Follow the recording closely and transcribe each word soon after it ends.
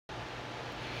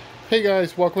Hey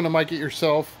guys, welcome to Mike It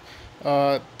Yourself.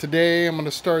 Today I'm going to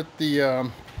start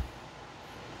the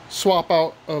swap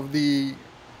out of the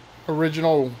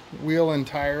original wheel and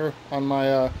tire on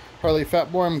my Harley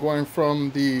Fatboy. I'm going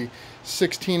from the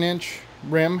 16-inch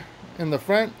rim in the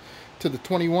front to the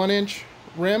 21-inch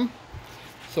rim.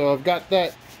 So I've got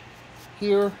that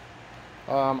here.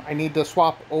 I need to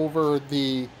swap over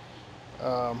the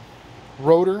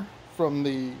rotor from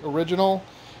the original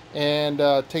and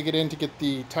take it in to get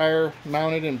the tire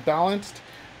mounted and balanced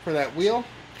for that wheel.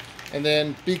 And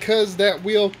then because that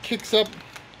wheel kicks up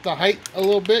the height a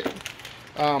little bit,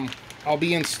 I'll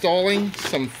be installing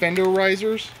some fender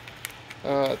risers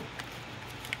to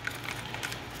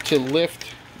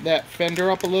lift that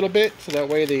fender up a little bit so that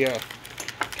way the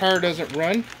tire doesn't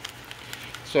run.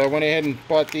 So I went ahead and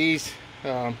bought these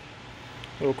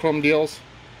little chrome deals,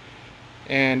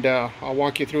 and I'll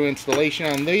walk you through installation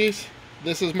on these.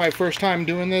 This is my first time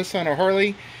doing this on a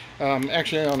Harley.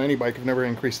 Actually, on any bike, I've never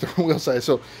increased the wheel size,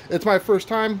 so it's my first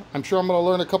time. I'm sure I'm going to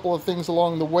learn a couple of things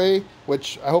along the way,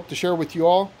 which I hope to share with you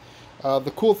all.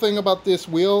 The cool thing about this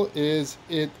wheel is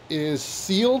it is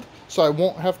sealed, so I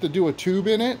won't have to do a tube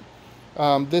in it.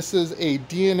 This is a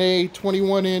DNA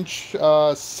 21-inch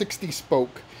 60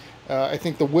 spoke. I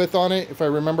think the width on it, if I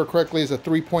remember correctly, is a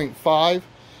 3.5,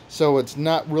 so it's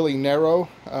not really narrow,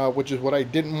 which is what I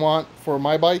didn't want for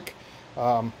my bike.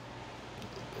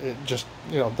 It just,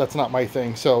 that's not my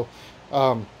thing. So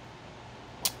I'm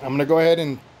going to go ahead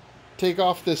and take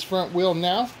off this front wheel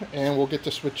now, and we'll get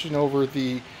to switching over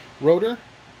the rotor,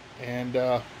 and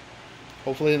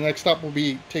hopefully the next stop will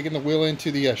be taking the wheel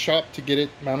into the shop to get it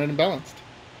mounted and balanced.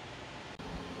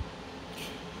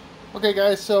 Okay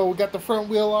guys, so we got the front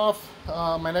wheel off.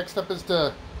 My next step is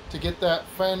to get that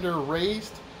fender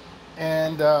raised,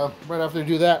 and right after I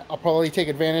do that, I'll probably take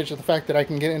advantage of the fact that I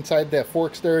can get inside that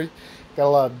forks there. Got a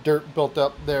lot of dirt built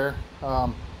up there.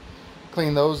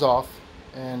 Clean those off,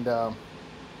 and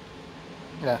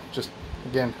yeah, just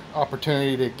again,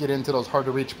 opportunity to get into those hard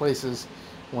to reach places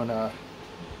when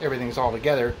everything's all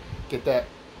together. Get that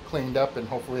cleaned up, and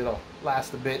hopefully it'll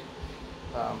last a bit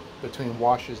between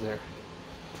washes there.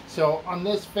 So on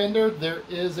this fender, there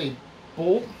is a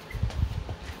bolt,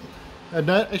 a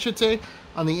nut I should say,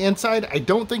 on the inside. I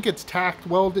don't think it's tack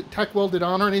welded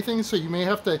on or anything, so you may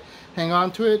have to hang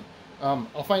on to it.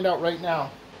 I'll find out right now.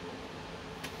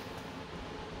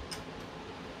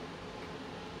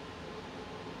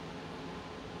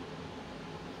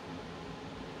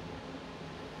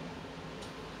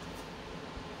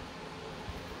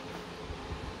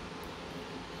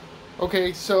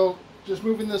 Okay, so just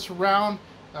moving this around.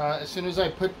 As soon as I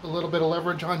put a little bit of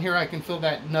leverage on here, I can feel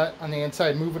that nut on the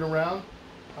inside moving around.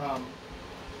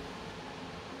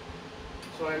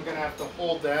 So I'm going to have to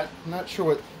hold that. I'm not sure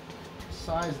what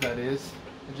size that is.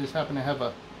 I just happen to have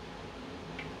a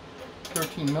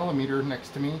 13 millimeter next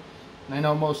to me. And I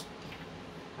know most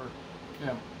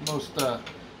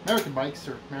American bikes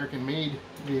or American made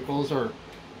vehicles are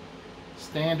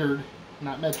standard,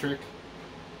 not metric.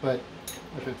 But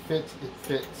if it fits, it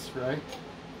fits, right?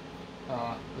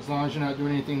 As long as you're not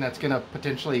doing anything that's going to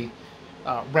potentially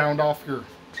round off your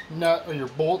nut or your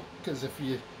bolt, because if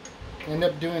you end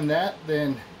up doing that,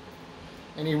 then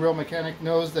any real mechanic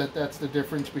knows that that's the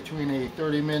difference between a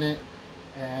 30-minute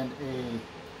and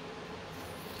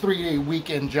a 3-day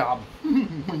weekend job.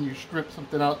 When you strip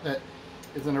something out that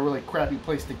is in a really crappy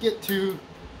place to get to,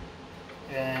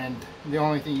 and the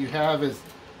only thing you have is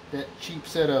that cheap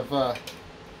set of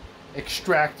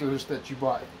extractors that you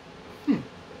bought.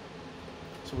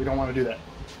 So we don't want to do that.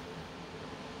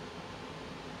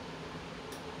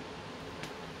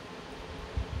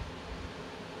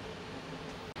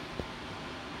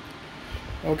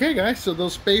 Okay guys, so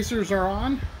those spacers are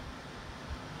on.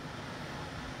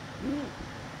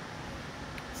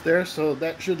 It's there, so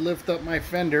that should lift up my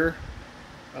fender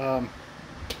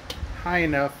high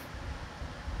enough.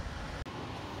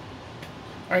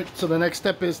 Alright, so the next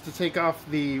step is to take off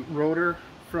the rotor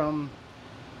from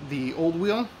the old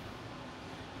wheel,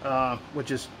 which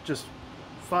is just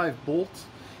 5 bolts.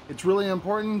 It's really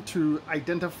important to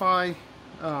identify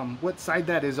what side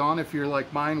that is on if you're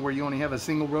like mine, where you only have a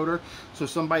single rotor. So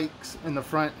some bikes in the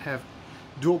front have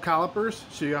dual calipers,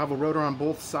 so you have a rotor on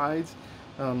both sides.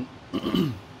 On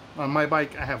my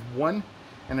bike I have one,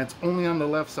 and it's only on the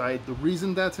left side. The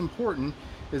reason that's important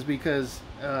is because,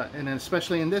 and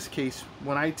especially in this case,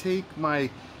 when I take my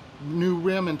new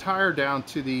rim and tire down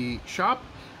to the shop,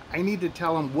 I need to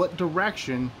tell them what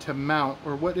direction to mount,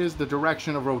 or what is the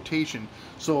direction of rotation.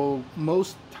 So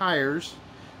most tires,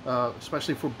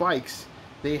 especially for bikes,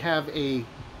 they have a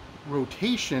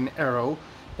rotation arrow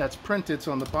that's printed.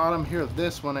 So on the bottom here of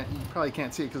this one, you probably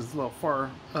can't see it because it's a little far,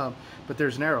 but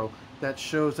there's an arrow that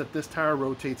shows that this tire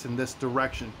rotates in this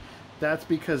direction. That's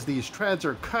because these treads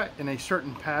are cut in a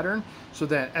certain pattern so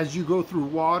that as you go through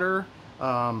water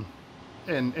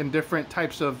and different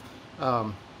types of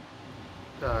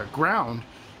ground,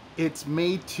 it's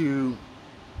made to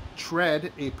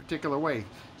tread a particular way.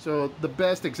 So the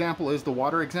best example is the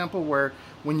water example, where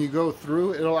when you go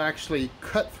through, it'll actually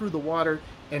cut through the water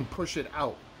and push it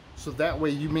out. So that way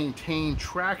you maintain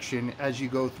traction as you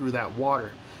go through that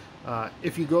water.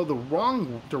 If you go the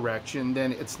wrong direction,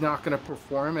 then it's not going to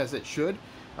perform as it should.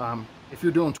 If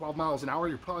you're doing 12 miles an hour,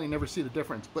 you'll probably never see the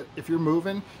difference. But if you're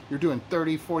moving, you're doing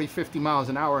 30, 40, 50 miles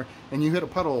an hour, and you hit a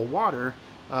puddle of water,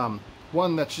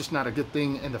 one, that's just not a good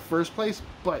thing in the first place,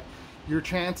 but your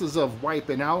chances of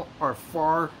wiping out are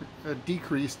far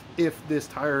decreased if this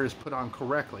tire is put on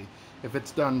correctly. If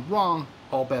it's done wrong,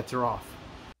 all bets are off.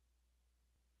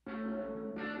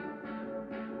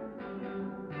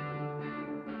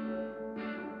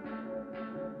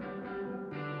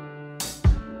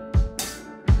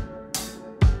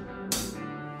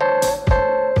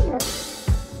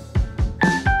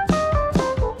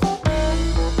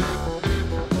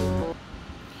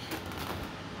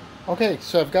 Okay,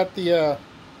 so I've got the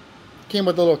came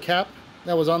with a little cap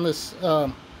that was on this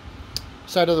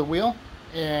side of the wheel,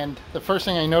 and the first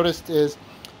thing I noticed is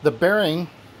the bearing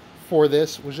for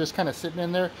this was just kind of sitting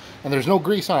in there, and there's no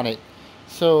grease on it.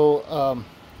 So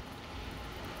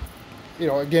you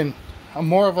know, again, I'm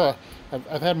more of a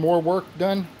I've had more work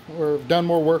done, or done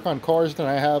more work on cars than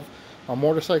I have on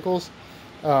motorcycles,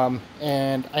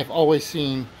 and I've always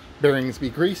seen bearings be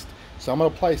greased. So I'm going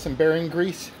to apply some bearing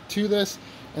grease to this,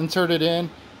 insert it in,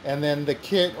 and then the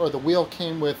kit or the wheel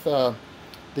came with the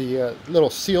little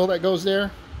seal that goes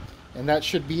there, and that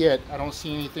should be it. I don't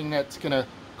see anything that's going to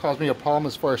cause me a problem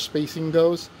as far as spacing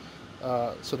goes,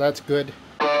 so that's good.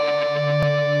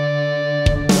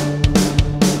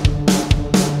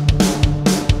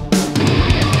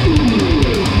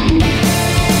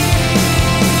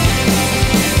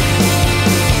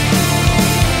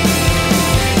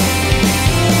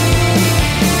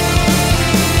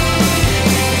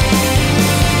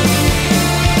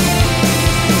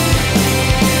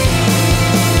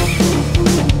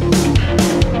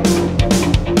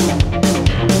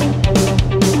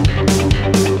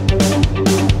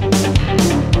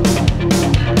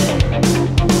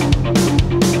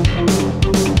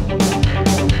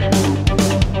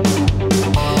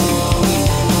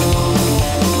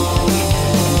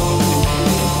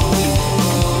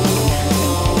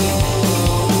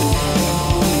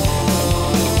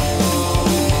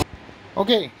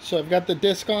 Okay, so I've got the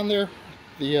disc on there,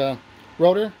 the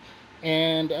rotor,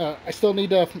 and I still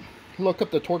need to look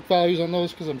up the torque values on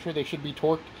those because I'm sure they should be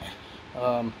torqued.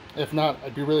 If not,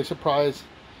 I'd be really surprised.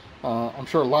 I'm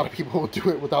sure a lot of people will do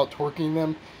it without torquing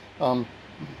them.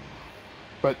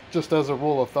 But just as a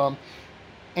rule of thumb,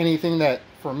 anything that,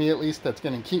 for me at least, that's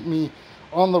going to keep me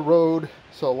on the road,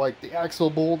 so like the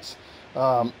axle bolts,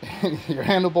 your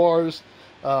handlebars,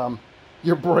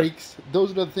 your brakes,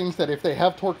 those are the things that if they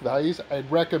have torque values,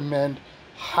 I'd recommend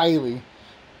highly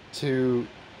to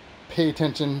pay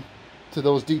attention to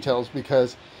those details,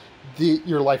 because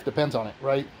your life depends on it,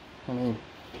 right? I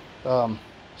mean,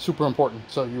 super important.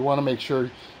 So you want to make sure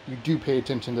you do pay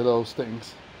attention to those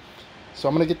things. So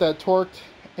I'm going to get that torqued,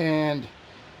 and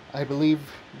I believe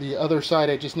the other side,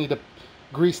 I just need to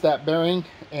grease that bearing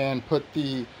and put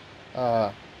the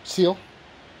seal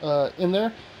in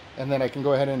there, and then I can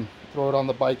go ahead and throw it on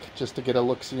the bike just to get a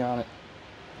look-see on it.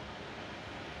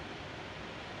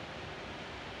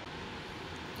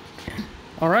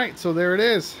 Alright, so there it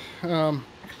is. I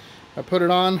put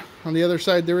it on the other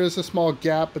side. There is a small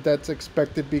gap, but that's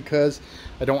expected because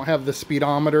I don't have the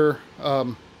speedometer.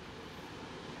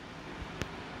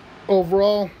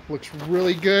 Overall, looks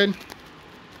really good.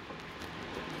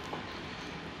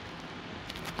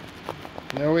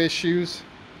 No issues.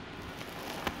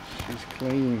 She's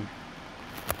clean.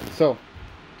 So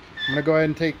I'm gonna go ahead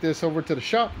and take this over to the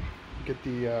shop, get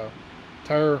the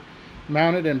tire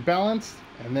mounted and balanced,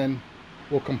 and then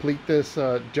we'll complete this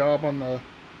job on the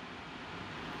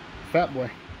Fatboy.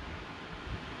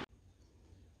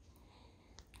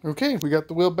 Okay, we got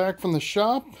the wheel back from the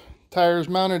shop, tires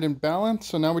mounted and balanced,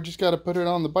 so now we just got to put it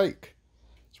on the bike.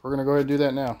 So we're gonna go ahead and do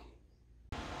that now.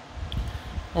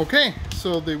 Okay,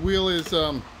 so the wheel is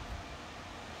on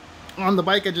the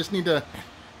bike. I just need to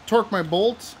torque my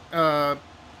bolts,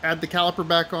 add the caliper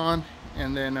back on,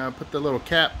 and then put the little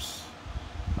caps,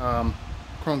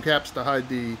 chrome caps to hide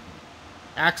the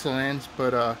axle ends,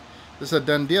 but this is a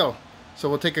done deal. So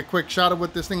we'll take a quick shot of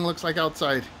what this thing looks like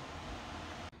outside.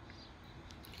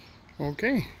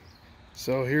 Okay,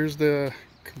 so here's the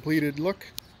completed look,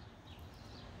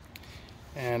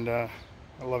 and I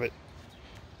love it.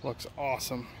 Looks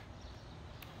awesome.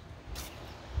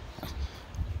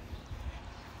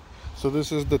 So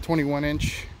this is the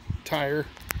 21-inch tire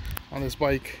on this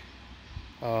bike.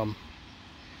 I'm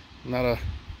not a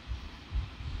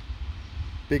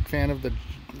big fan of the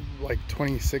like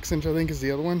 26-inch, I think is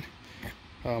the other one.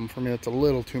 For me, that's a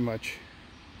little too much.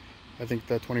 I think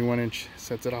the 21-inch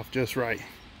sets it off just right.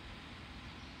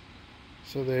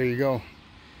 So there you go.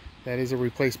 That is a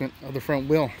replacement of the front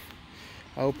wheel.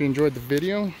 I hope you enjoyed the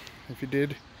video. If you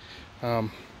did,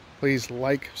 please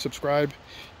like, subscribe.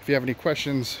 If you have any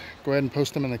questions, go ahead and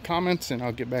post them in the comments and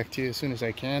I'll get back to you as soon as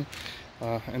I can.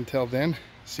 Until then,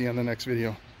 see you on the next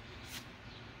video.